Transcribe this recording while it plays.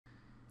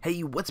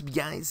Hey, what's up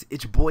guys?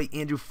 It's your boy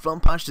Andrew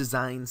from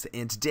PoshDesigns,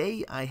 and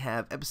today I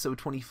have episode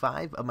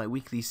 25 of my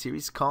weekly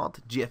series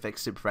called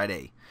GFX TIP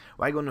Friday,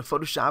 where I go into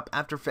Photoshop,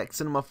 After Effects,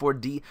 Cinema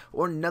 4D,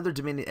 or another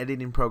demanding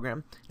editing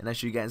program, and I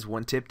show you guys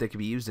one tip that can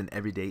be used in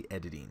everyday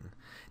editing.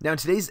 Now in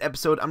today's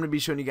episode, I'm going to be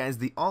showing you guys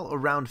the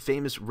all-around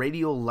famous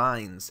radial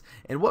lines,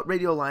 and what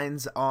radial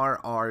lines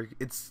are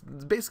it's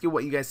basically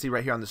what you guys see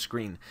right here on the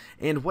screen,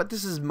 and what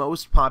this is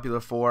most popular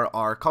for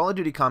are Call of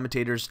Duty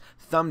commentators'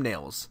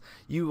 thumbnails.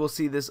 You will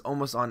see this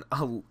almost on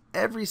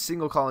every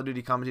single Call of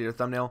Duty commentator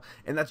thumbnail,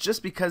 and that's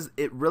just because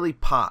it really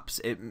pops.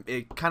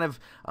 It kind of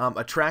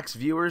attracts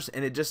viewers,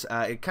 and it just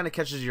it kind of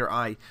catches your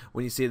eye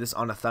when you see this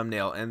on a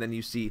thumbnail, and then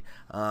you see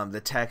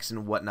the text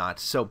and whatnot.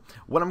 So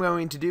what I'm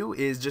going to do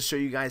is just show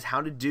you guys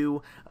how to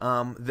do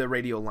the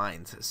radial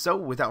lines. So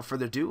without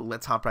further ado,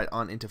 let's hop right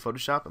on into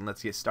Photoshop and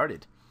let's get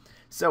started.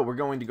 So we're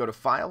going to go to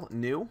File,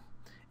 New,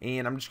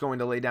 and I'm just going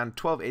to lay down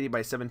 1280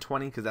 by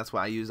 720 because that's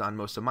what I use on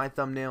most of my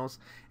thumbnails.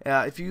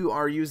 If you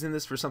are using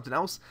this for something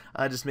else,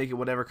 just make it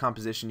whatever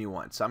composition you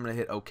want. So I'm going to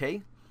hit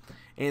OK.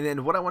 And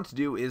then what I want to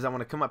do is I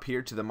want to come up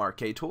here to the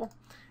Marquee tool.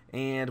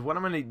 And what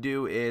I'm going to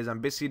do is I'm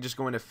basically just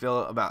going to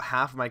fill about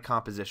half of my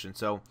composition.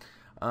 So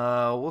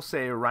we'll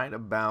say right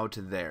about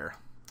there.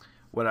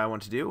 What I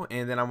want to do.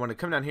 And then I want to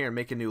come down here and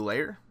make a new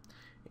layer.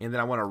 And then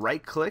I want to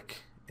right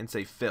click and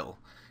say Fill.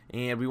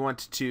 And we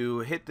want to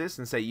hit this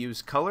and say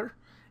Use Color.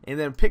 And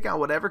then pick out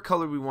whatever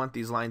color we want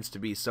these lines to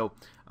be. So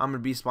I'm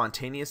going to be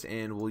spontaneous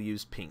and we'll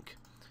use pink.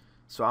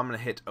 So I'm going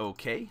to hit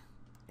OK,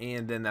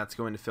 and then that's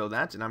going to fill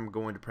that, and I'm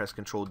going to press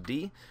Control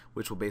D,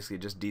 which will basically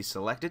just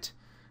deselect it.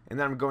 And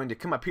then I'm going to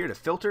come up here to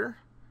Filter,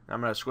 and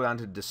I'm going to scroll down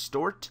to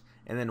Distort,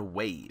 and then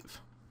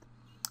Wave.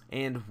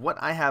 And what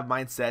I have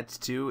mine set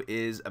to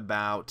is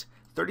about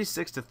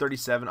 36 to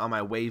 37 on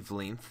my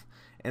wavelength.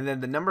 And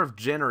then the number of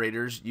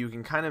generators you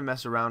can kind of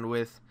mess around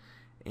with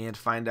and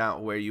find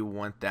out where you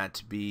want that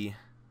to be.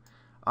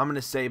 I'm going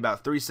to say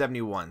about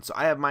 371. So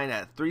I have mine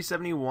at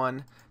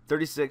 371,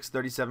 36,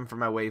 37 for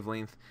my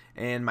wavelength,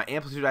 and my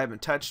amplitude I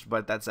haven't touched,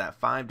 but that's at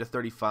 5 to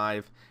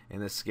 35,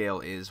 and the scale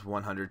is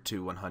 100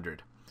 to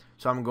 100.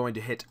 So I'm going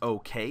to hit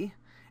OK,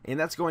 and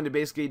that's going to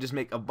basically just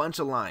make a bunch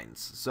of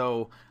lines.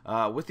 So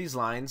with these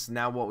lines,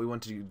 now what we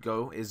want to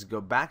go is go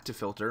back to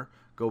Filter,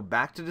 go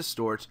back to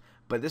Distort,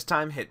 but this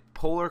time hit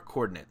Polar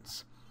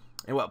Coordinates.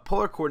 And what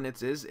polar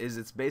coordinates is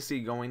it's basically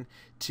going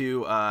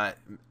to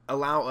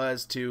allow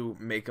us to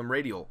make them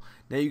radial.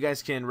 Now you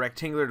guys can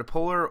rectangular to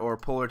polar or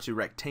polar to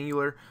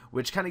rectangular,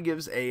 which kind of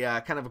gives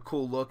a kind of a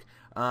cool look.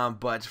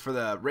 But for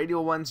the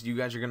radial ones, you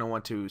guys are going to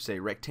want to say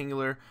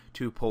rectangular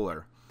to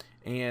polar.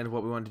 And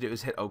what we want to do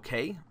is hit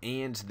OK,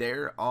 and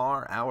there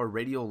are our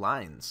radial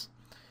lines.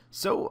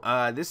 So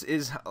this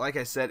is, like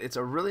I said, it's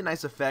a really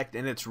nice effect,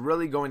 and it's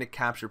really going to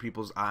capture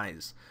people's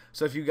eyes.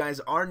 So if you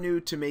guys are new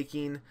to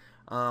making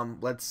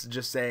let's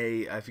just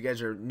say if you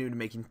guys are new to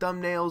making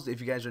thumbnails, if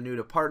you guys are new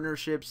to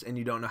partnerships and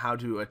you don't know how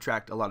to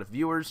attract a lot of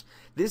viewers,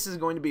 this is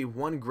going to be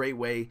one great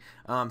way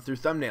through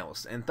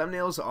thumbnails. And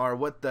thumbnails are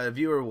what the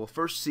viewer will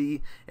first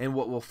see and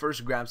what will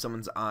first grab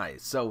someone's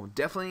eyes. So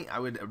definitely I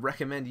would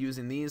recommend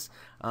using these.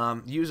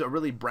 Use a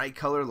really bright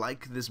color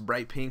like this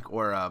bright pink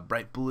or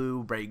bright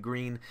blue, bright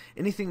green,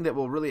 anything that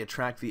will really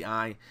attract the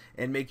eye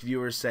and make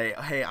viewers say,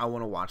 hey, I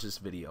want to watch this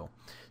video.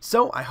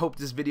 So I hope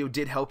this video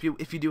did help you.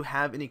 If you do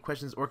have any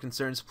questions or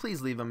concerns,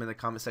 please leave them in the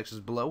comment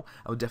sections below.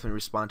 I will definitely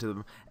respond to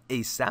them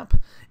ASAP.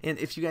 And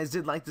if you guys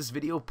did like this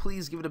video,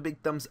 please give it a big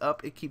thumbs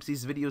up. It keeps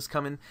these videos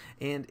coming,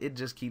 and it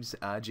just keeps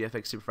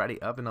GFX TIP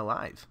Friday up and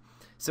alive.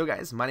 So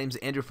guys, my name is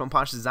Andrew from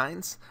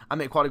PoshDesigns. I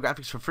make quality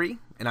graphics for free,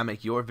 and I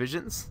make your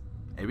visions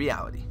a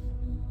reality.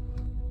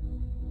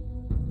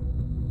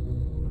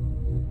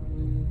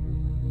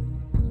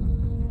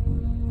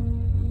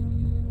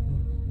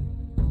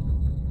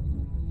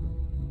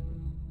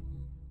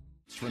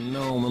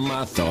 And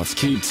my thoughts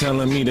keep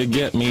telling me to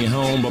get me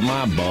home, but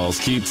my balls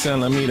keep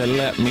telling me to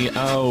let me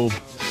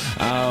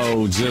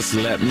just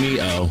let me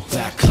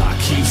That clock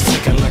keeps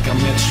ticking like a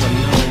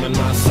metronome, and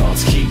my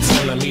thoughts keep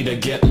telling me to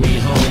get me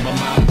home, but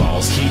my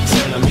balls keep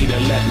telling me to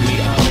let me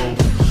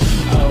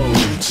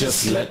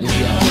just let me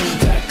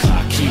That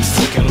clock keeps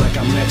ticking like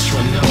a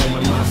metronome,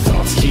 and my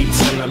thoughts keep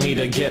telling me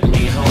to get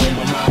me home,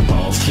 but my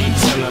balls keep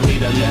telling me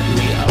to let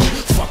me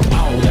Fuck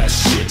all that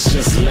shit,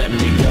 just let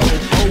me go.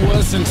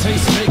 Owers and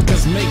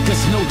tastemakers make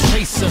us no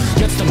chaser.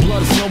 Gets the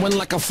blood flowing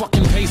like a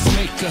fucking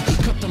pacemaker.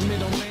 Cut the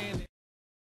middleman.